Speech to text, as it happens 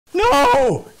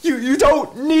No! You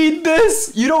don't need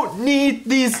this! You don't need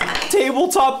these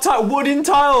tabletop wooden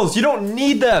tiles! You don't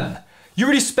need them! You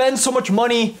already spend so much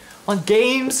money on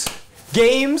games?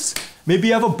 Maybe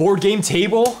you have a board game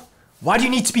table? Why do you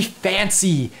need to be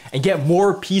fancy and get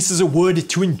more pieces of wood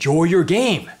to enjoy your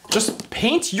game? Just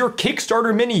paint your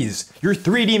Kickstarter minis, your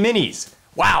 3D minis.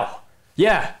 Wow.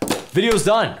 Yeah, video's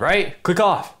done, right? Click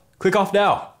off. Click off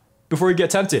now before you get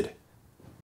tempted.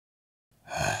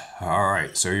 All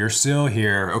right, so you're still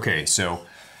here. Okay, so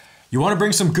you want to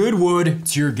bring some good wood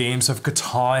to your games of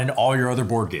Catan and all your other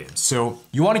board games. So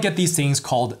you want to get these things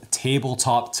called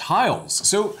tabletop tiles.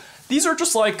 So these are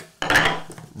just like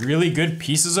really good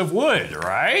pieces of wood,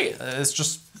 right? It's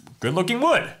just good looking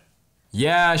wood.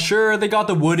 Yeah, sure, they got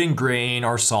the wooden grain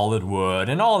or solid wood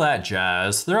and all that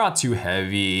jazz. They're not too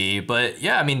heavy, but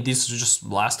yeah, I mean, these just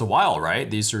last a while, right?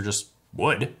 These are just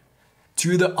wood.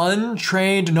 To the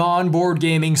untrained non-board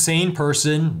gaming sane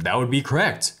person, that would be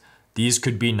correct. These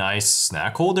could be nice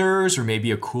snack holders or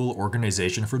maybe a cool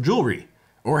organization for jewelry.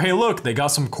 Or hey, look, they got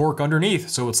some cork underneath,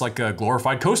 so it's like a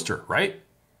glorified coaster, right?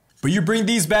 But you bring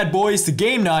these bad boys to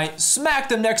game night, smack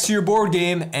them next to your board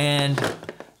game, and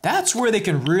that's where they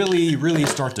can really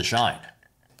start to shine.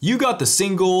 You got the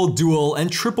single, dual,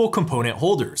 and triple component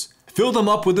holders. Fill them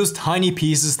up with those tiny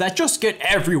pieces that just get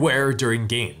everywhere during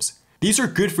games. These are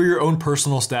good for your own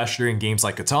personal stash during games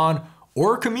like Catan,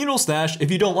 or a communal stash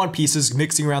if you don't want pieces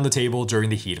mixing around the table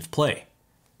during the heat of play.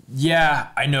 Yeah,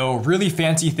 I know, really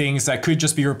fancy things that could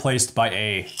just be replaced by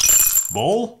a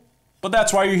bowl, but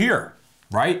that's why you're here,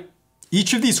 right?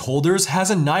 Each of these holders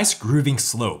has a nice grooving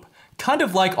slope, kind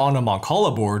of like on a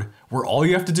Mancala board, where all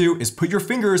you have to do is put your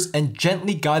fingers and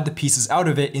gently guide the pieces out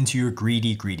of it into your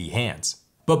greedy hands.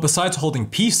 But besides holding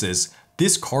pieces,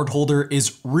 this card holder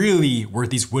is really where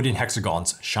these wooden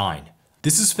hexagons shine.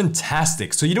 This is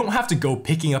fantastic, so you don't have to go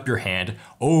picking up your hand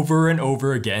over and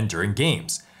over again during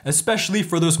games, especially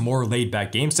for those more laid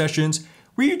back game sessions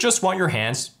where you just want your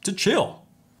hands to chill.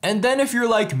 And then if you're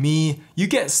like me, you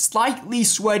get slightly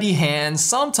sweaty hands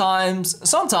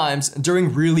sometimes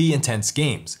during really intense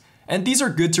games. And these are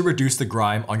good to reduce the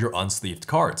grime on your unsleeved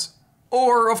cards.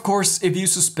 Or of course, if you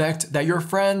suspect that your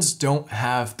friends don't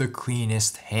have the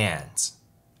cleanest hands.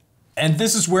 And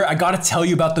this is where I gotta tell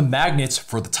you about the magnets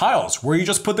for the tiles, where you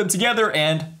just put them together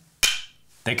and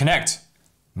they connect.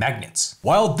 Magnets.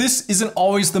 While this isn't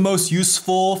always the most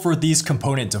useful for these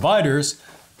component dividers,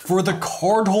 for the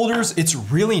card holders, it's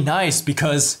really nice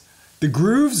because the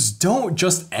grooves don't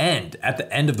just end at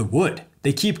the end of the wood,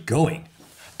 they keep going.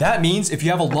 That means if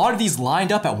you have a lot of these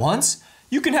lined up at once,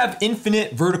 you can have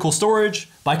infinite vertical storage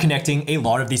by connecting a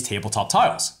lot of these tabletop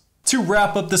tiles. To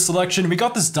wrap up this selection, we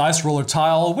got this dice roller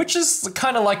tile, which is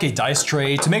kind of like a dice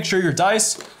tray to make sure your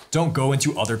dice don't go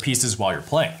into other pieces while you're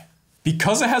playing.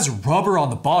 Because it has rubber on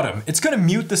the bottom, it's gonna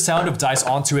mute the sound of dice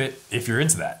onto it if you're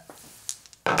into that.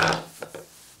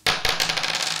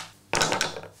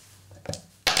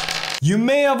 You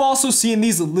may have also seen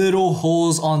these little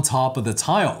holes on top of the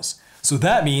tiles. So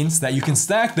that means that you can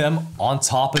stack them on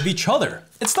top of each other.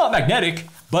 It's not magnetic,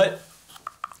 but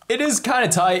it is kind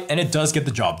of tight and it does get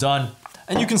the job done.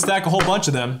 And you can stack a whole bunch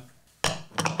of them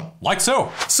like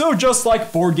so. So just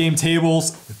like board game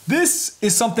tables, this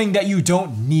is something that you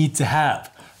don't need to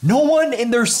have. No one in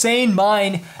their sane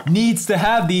mind needs to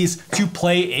have these to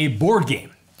play a board game.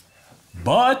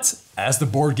 But as the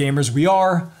board gamers we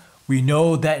are, we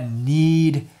know that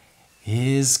need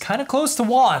is kind of close to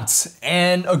want.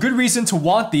 And a good reason to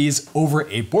want these over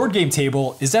a board game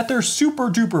table is that they're super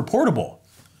duper portable.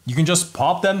 You can just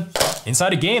pop them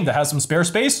inside a game that has some spare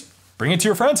space, bring it to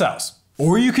your friend's house.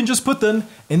 Or you can just put them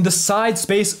in the side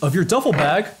space of your duffel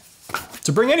bag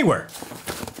to bring anywhere.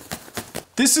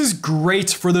 This is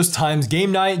great for those times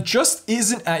game night just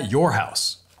isn't at your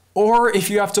house. Or if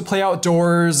you have to play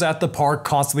outdoors at the park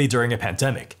constantly during a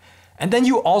pandemic. And then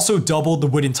you also double the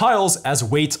wooden tiles as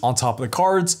weight on top of the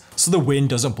cards so the wind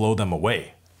doesn't blow them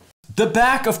away. The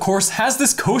back, of course, has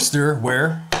this coaster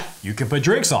where you can put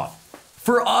drinks on.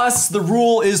 For us, the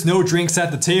rule is no drinks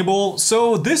at the table,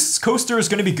 so this coaster is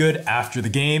going to be good after the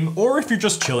game or if you're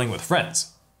just chilling with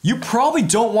friends. You probably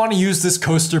don't want to use this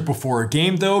coaster before a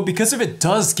game though, because if it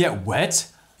does get wet,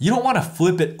 you don't want to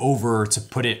flip it over to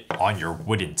put it on your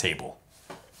wooden table.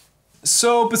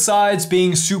 So besides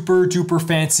being super duper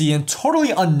fancy and totally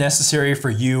unnecessary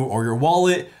for you or your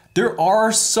wallet, there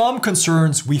are some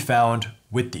concerns we found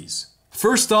with these.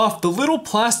 First off, the little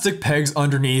plastic pegs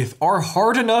underneath are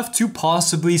hard enough to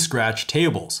possibly scratch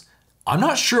tables. I'm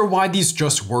not sure why these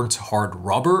just weren't hard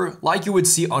rubber like you would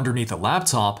see underneath a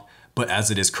laptop, but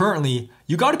as it is currently,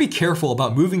 you gotta be careful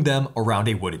about moving them around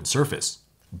a wooden surface.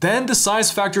 then the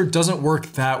size factor doesn't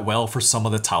work that well for some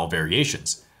of the tile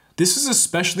variations. This is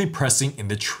especially pressing in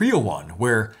the trio one,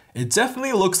 where it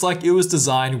definitely looks like it was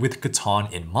designed with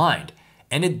Catan in mind,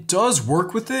 and it does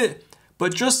work with it,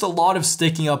 but just a lot of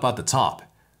sticking up at the top.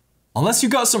 Unless you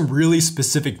got some really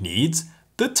specific needs,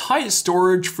 the tight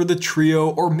storage for the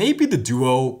trio or maybe the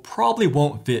duo probably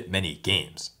won't fit many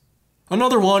games.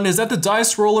 Another one is that the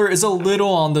dice roller is a little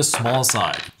on the small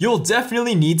side. You'll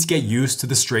definitely need to get used to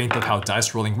the strength of how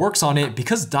dice rolling works on it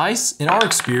because dice, in our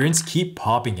experience, keep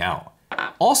popping out.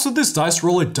 Also, this dice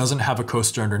roller doesn't have a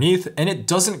coaster underneath and it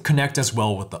doesn't connect as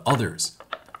well with the others.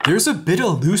 There's a bit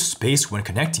of loose space when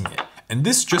connecting it, and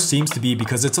this just seems to be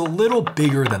because it's a little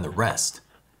bigger than the rest.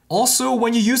 Also,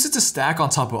 when you use it to stack on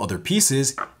top of other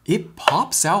pieces, it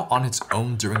pops out on its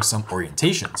own during some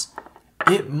orientations.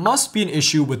 It must be an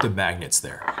issue with the magnets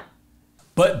there.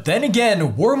 But then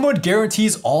again, Wyrmwood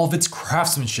guarantees all of its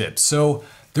craftsmanship, so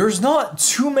there's not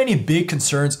too many big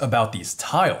concerns about these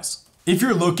tiles. If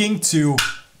you're looking to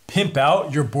pimp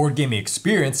out your board gaming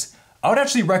experience, I would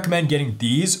actually recommend getting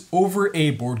these over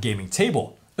a board gaming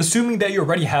table, assuming that you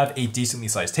already have a decently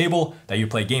sized table that you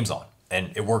play games on,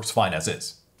 and it works fine as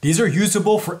is. These are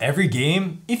usable for every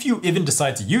game if you even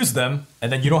decide to use them,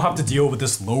 and then you don't have to deal with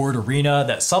this lowered arena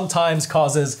that sometimes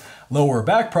causes lower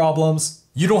back problems.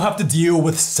 You don't have to deal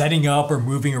with setting up or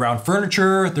moving around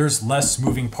furniture. There's less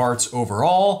moving parts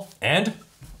overall, and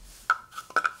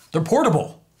they're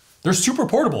portable. They're super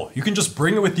portable. You can just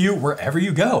bring it with you wherever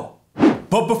you go.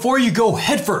 But before you go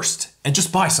headfirst and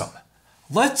just buy some,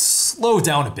 let's slow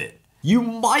down a bit. You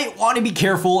might want to be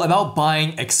careful about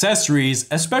buying accessories,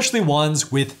 especially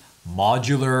ones with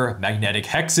modular magnetic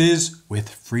hexes with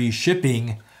free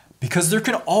shipping, because there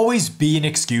can always be an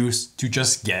excuse to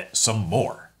just get some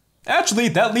more. Actually,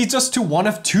 that leads us to one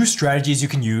of two strategies you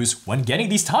can use when getting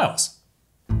these tiles.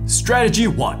 Strategy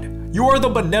 1. You are the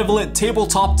benevolent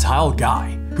tabletop tile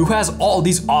guy who has all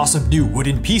these awesome new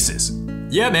wooden pieces.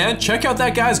 Yeah man, check out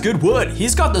that guy's good wood.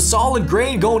 He's got the solid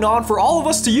grain going on for all of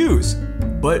us to use.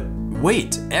 But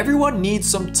wait, everyone needs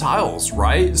some tiles,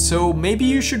 right? So maybe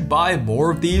you should buy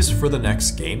more of these for the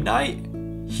next game night?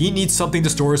 He needs something to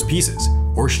store his pieces,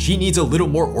 or she needs a little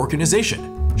more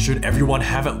organization. Should everyone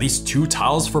have at least 2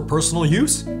 tiles for personal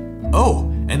use? Oh,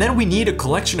 and then we need a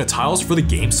collection of tiles for the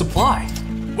game supply.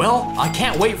 Well, I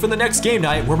can't wait for the next game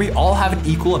night where we all have an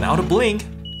equal amount of bling.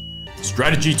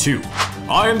 Strategy 2.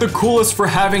 I am the coolest for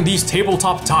having these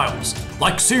tabletop tiles.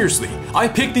 Like seriously, I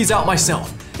picked these out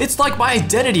myself. It's like my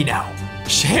identity now.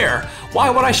 Share? Why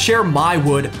would I share my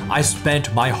wood I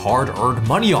spent my hard-earned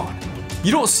money on?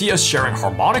 You don't see us sharing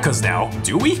harmonicas now,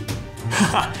 do we?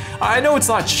 I know it's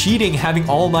not cheating having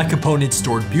all my components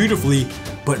stored beautifully,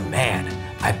 but man,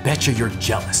 I betcha you're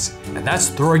jealous, and that's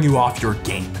throwing you off your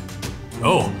game.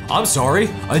 Oh, I'm sorry,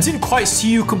 I didn't quite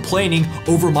see you complaining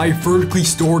over my vertically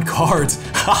stored cards.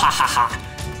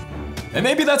 And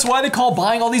maybe that's why they call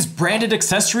buying all these branded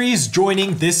accessories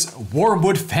joining this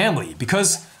Wyrmwood family,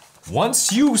 because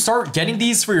once you start getting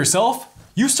these for yourself,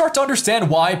 you start to understand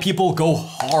why people go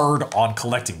hard on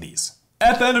collecting these.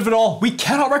 At the end of it all, we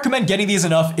cannot recommend getting these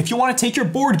enough if you want to take your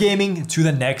board gaming to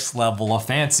the next level of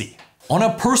fancy. On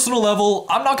a personal level,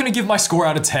 I'm not going to give my score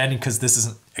out of 10 because this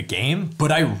isn't a game,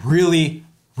 but I really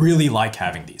like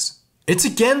having these. It's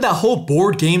again that whole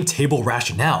board game table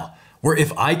rationale, where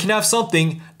if I can have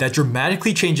something that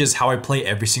dramatically changes how I play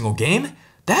every single game,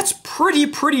 that's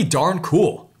pretty darn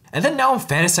cool. And then now I'm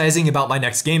fantasizing about my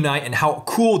next game night and how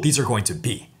cool these are going to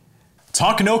be.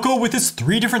 Takenoko with its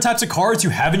 3 different types of cards you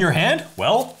have in your hand?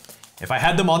 Well, if I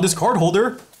had them on this card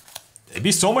holder, it'd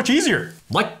be so much easier.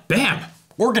 Like bam,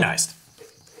 organized.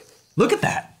 Look at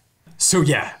that. So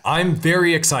yeah, I'm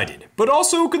very excited, but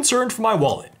also concerned for my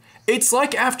wallet. It's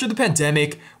like after the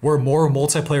pandemic, where more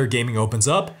multiplayer gaming opens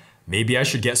up, maybe I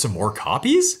should get some more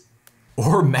copies?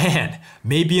 Or man,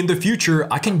 maybe in the future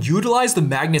I can utilize the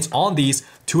magnets on these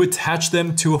to attach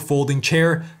them to a folding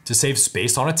chair to save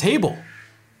space on a table.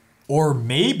 Or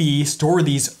maybe store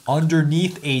these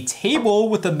underneath a table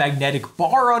with a magnetic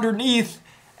bar underneath,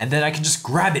 and then I can just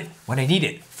grab it when I need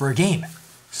it for a game.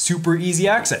 Super easy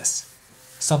access.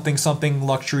 Something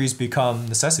luxuries become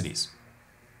necessities.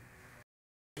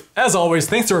 As always,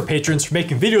 thanks to our patrons for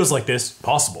making videos like this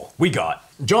possible. We got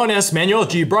John S, Manuel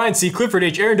G, Brian C, Clifford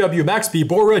H, Aaron W, Max B,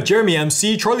 Bora, Jeremy M,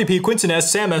 C, Charlie P, Quinton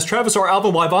S, Sam S, Travis R,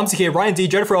 Alvin Y, Vamsi K, Ryan D,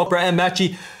 Jennifer L, Brett M, Matt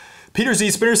G, Peter Z,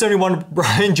 Spinner 71,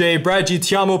 Brian J, Brad G,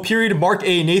 Tiamo, Period, Mark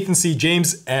A, Nathan C,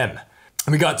 James M.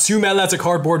 And we got 2 Mad Lads at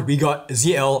Cardboard, we got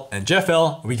ZL and Jeff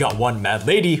L, we got 1 Mad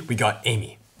Lady, we got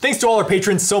Amy. Thanks to all our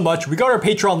patrons so much. We got our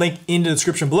Patreon link in the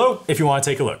description below if you want to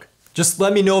take a look. Just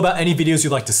let me know about any videos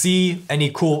you'd like to see, any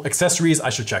cool accessories I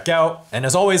should check out. And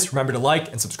as always, remember to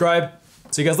like and subscribe.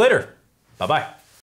 See you guys later. Bye-bye.